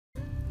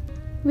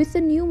With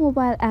the new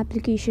mobile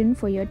application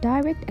for your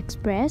Direct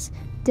Express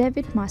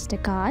Debit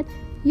Mastercard,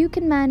 you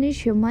can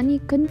manage your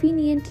money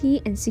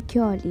conveniently and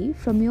securely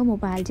from your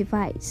mobile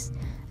device.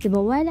 The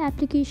mobile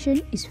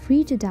application is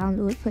free to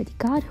download for the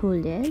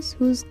cardholders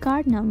whose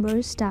card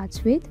number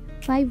starts with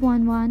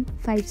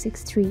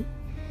 511563.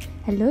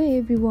 Hello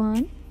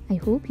everyone, I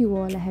hope you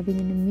all are having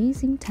an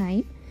amazing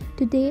time.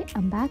 Today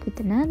I'm back with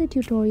another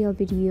tutorial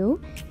video,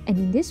 and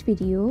in this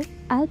video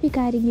I'll be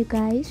guiding you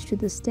guys through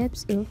the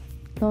steps of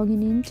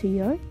logging into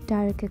your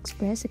Direct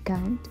Express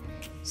account.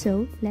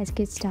 So let's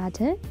get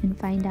started and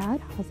find out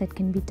how that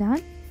can be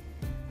done.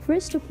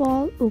 First of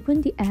all,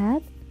 open the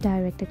app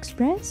Direct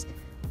Express.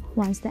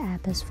 Once the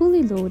app is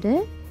fully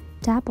loaded,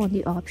 tap on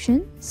the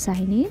option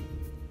Sign In.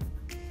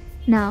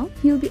 Now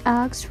you'll be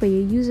asked for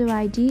your user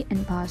ID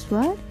and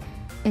password.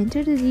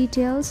 Enter the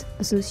details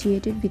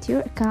associated with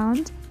your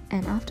account,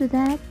 and after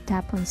that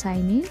tap on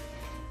Sign In.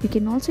 You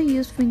can also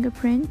use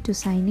fingerprint to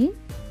sign in,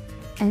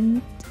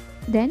 and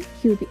then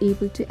you'll be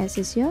able to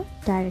access your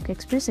Direct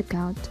Express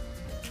account.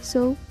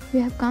 So we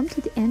have come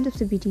to the end of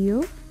the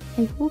video.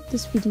 I hope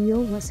this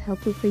video was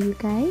helpful for you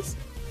guys.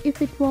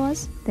 If it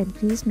was, then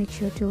please make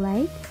sure to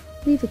like,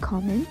 leave a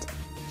comment,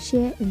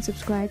 share and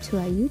subscribe to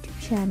our YouTube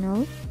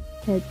channel,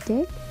 Help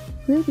Tech.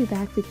 We'll be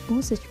back with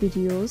more such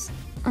videos.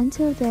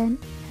 Until then,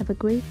 have a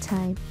great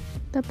time.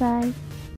 Bye bye.